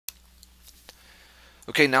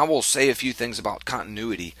Okay, now we'll say a few things about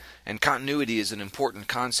continuity. And continuity is an important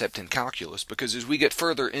concept in calculus because as we get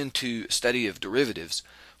further into study of derivatives,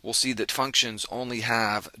 we'll see that functions only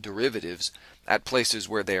have derivatives at places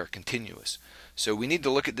where they are continuous. So we need to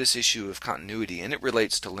look at this issue of continuity, and it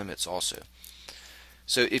relates to limits also.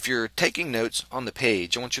 So if you're taking notes on the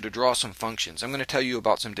page, I want you to draw some functions. I'm going to tell you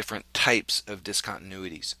about some different types of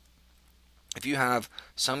discontinuities. If you have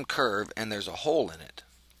some curve and there's a hole in it,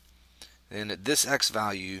 then at this x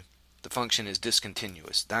value, the function is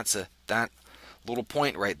discontinuous. That little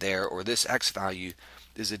point right there, or this x value,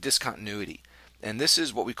 is a discontinuity. And this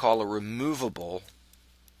is what we call a removable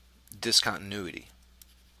discontinuity.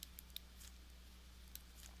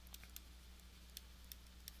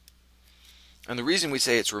 And the reason we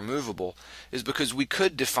say it's removable is because we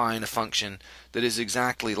could define a function that is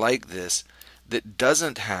exactly like this that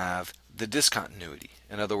doesn't have the discontinuity.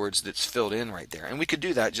 In other words, that's filled in right there. And we could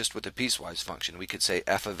do that just with a piecewise function. We could say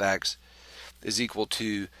f of x is equal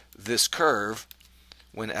to this curve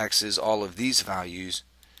when x is all of these values,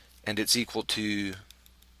 and it's equal to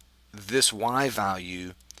this y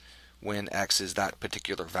value when x is that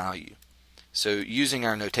particular value. So using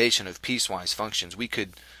our notation of piecewise functions, we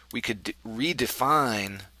could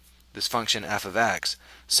redefine this function f of x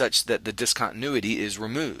such that the discontinuity is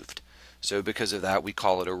removed. So because of that, we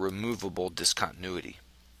call it a removable discontinuity.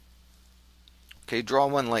 Okay, draw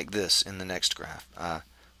one like this in the next graph.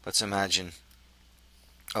 Let's imagine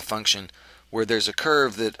a function where there's a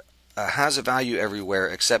curve that has a value everywhere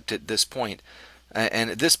except at this point.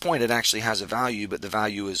 And at this point it actually has a value, but the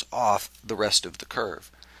value is off the rest of the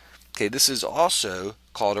curve. Okay, this is also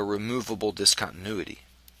called a removable discontinuity.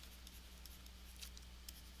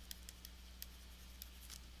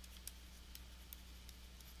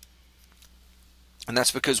 And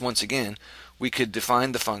that's because, once again, we could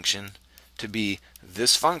define the function to be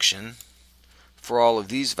this function for all of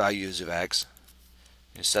these values of x,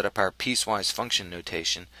 and set up our piecewise function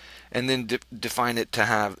notation, and then define it to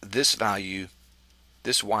have this value,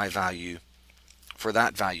 this y value, for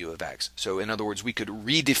that value of x. So in other words, we could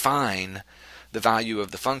redefine the value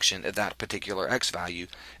of the function at that particular x value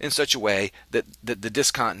in such a way that the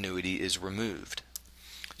discontinuity is removed.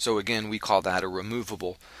 So again, we call that a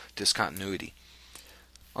removable discontinuity.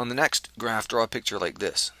 On the next graph, draw a picture like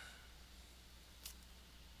this.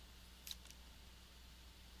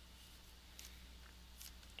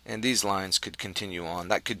 And these lines could continue on.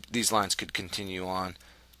 These lines could continue on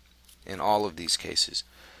in all of these cases.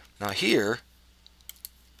 Now here,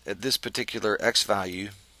 at this particular x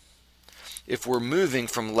value, if we're moving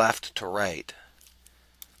from left to right,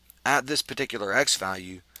 at this particular x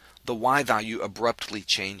value, the y value abruptly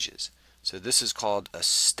changes. So this is called a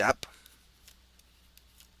step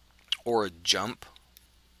or a jump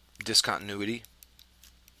discontinuity.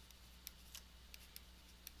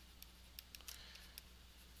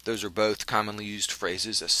 Those are both commonly used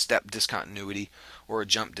phrases, a step discontinuity or a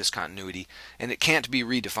jump discontinuity, and it can't be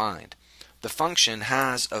redefined. The function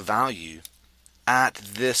has a value at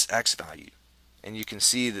this x value, and you can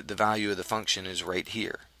see that the value of the function is right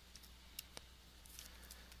here,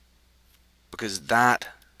 because that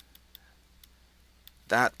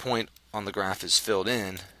point on the graph is filled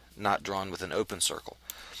in, not drawn with an open circle.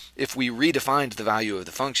 If we redefined the value of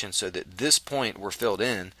the function so that this point were filled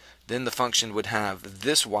in, then the function would have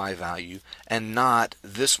this y value and not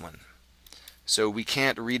this one. So we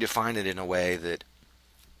can't redefine it in a way that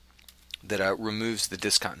removes the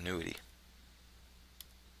discontinuity.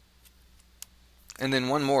 And then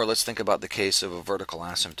one more, let's think about the case of a vertical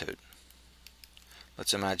asymptote.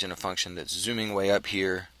 Let's imagine a function that's zooming way up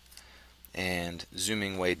here and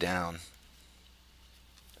zooming way down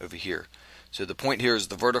over here. So the point here is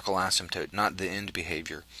the vertical asymptote, not the end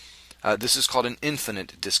behavior. This is called an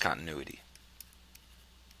infinite discontinuity.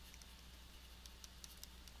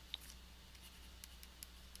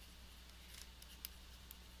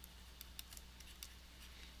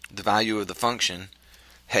 The value of the function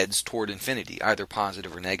heads toward infinity, either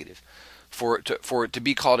positive or negative. For it to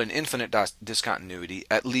be called an infinite discontinuity,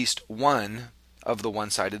 at least one of the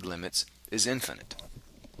one-sided limits is infinite.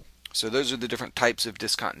 So those are the different types of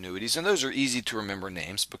discontinuities, and those are easy to remember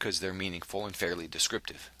names because they're meaningful and fairly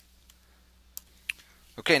descriptive.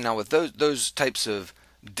 Okay, now with those types of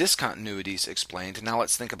discontinuities explained, now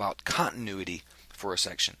let's think about continuity for a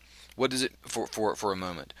section. What does it for a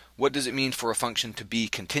moment? What does it mean for a function to be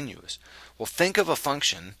continuous? Well, think of a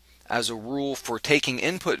function as a rule for taking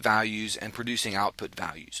input values and producing output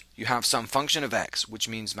values. You have some function of x, which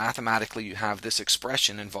means mathematically you have this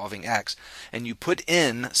expression involving x, and you put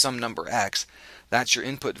in some number x. That's your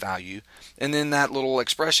input value, and then that little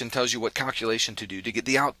expression tells you what calculation to do to get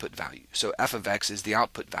the output value. So f of x is the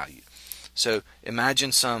output value. So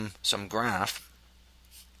imagine some graph,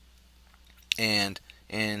 and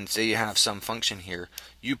say you have some function here.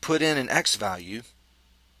 You put in an x value,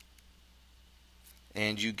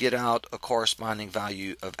 and you get out a corresponding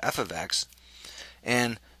value of f of x,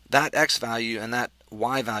 and that x value and that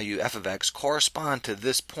y value f of x correspond to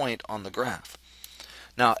this point on the graph.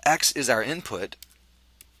 Now x is our input,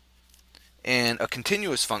 and a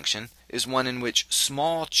continuous function is one in which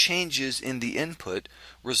small changes in the input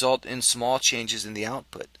result in small changes in the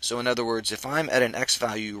output. So in other words, if I'm at an x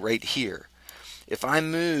value right here, if I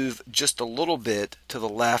move just a little bit to the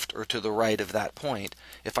left or to the right of that point,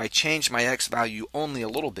 if I change my x value only a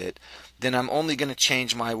little bit, then I'm only going to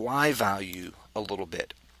change my y value a little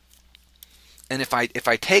bit. And if I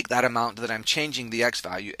take that amount that I'm changing the x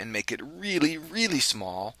value and make it really, really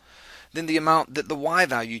small, then the amount that the y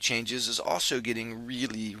value changes is also getting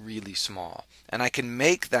really, really small. And I can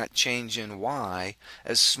make that change in y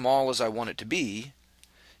as small as I want it to be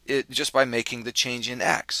just by making the change in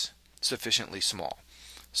x sufficiently small.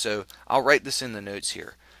 So I'll write this in the notes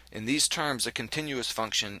here. In these terms, a continuous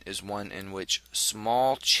function is one in which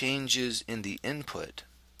small changes in the input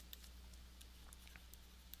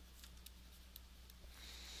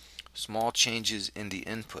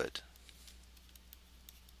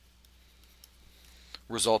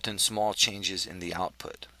result in small changes in the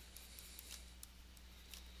output.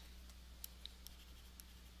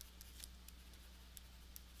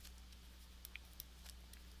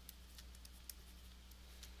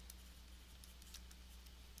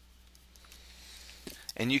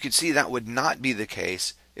 And you can see that would not be the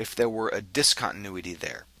case if there were a discontinuity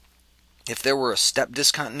there. If there were a step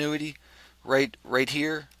discontinuity right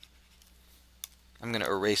here, I'm going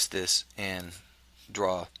to erase this and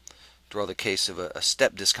draw the case of a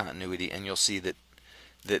step discontinuity, and you'll see that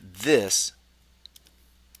this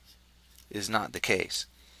is not the case.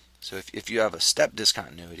 So if you have a step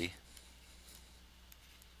discontinuity,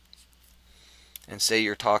 and say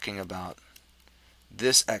you're talking about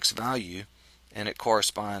this x value, and it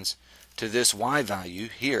corresponds to this y value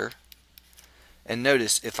here, and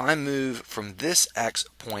notice if I move from this x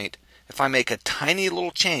point, if I make a tiny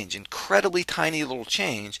little change, incredibly tiny little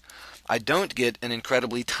change, I don't get an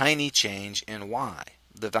incredibly tiny change in y.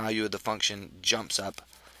 The value of the function jumps up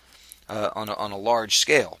on a large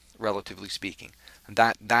scale, relatively speaking.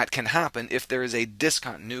 That can happen if there is a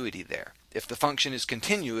discontinuity there. If the function is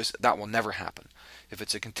continuous, that will never happen. If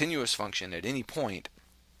it's a continuous function at any point,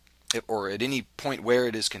 or at any point where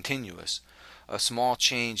it is continuous, a small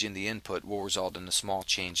change in the input will result in a small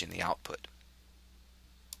change in the output.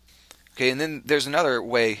 Okay, and then there's another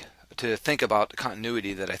way to think about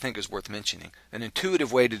continuity that I think is worth mentioning. An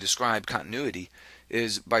intuitive way to describe continuity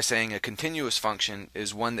is by saying a continuous function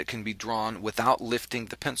is one that can be drawn without lifting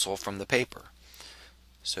the pencil from the paper.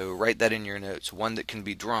 So write that in your notes, one that can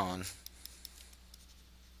be drawn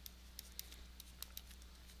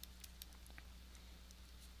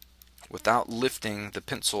without lifting the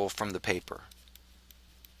pencil from the paper.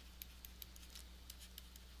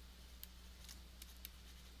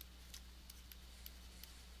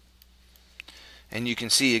 And you can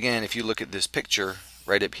see again, if you look at this picture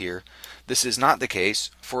right up here, this is not the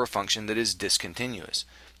case for a function that is discontinuous.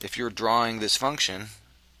 If you're drawing this function,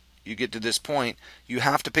 you get to this point, you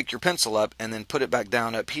have to pick your pencil up and then put it back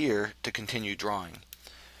down up here to continue drawing.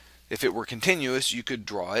 If it were continuous, you could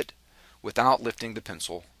draw it without lifting the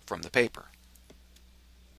pencil from the paper.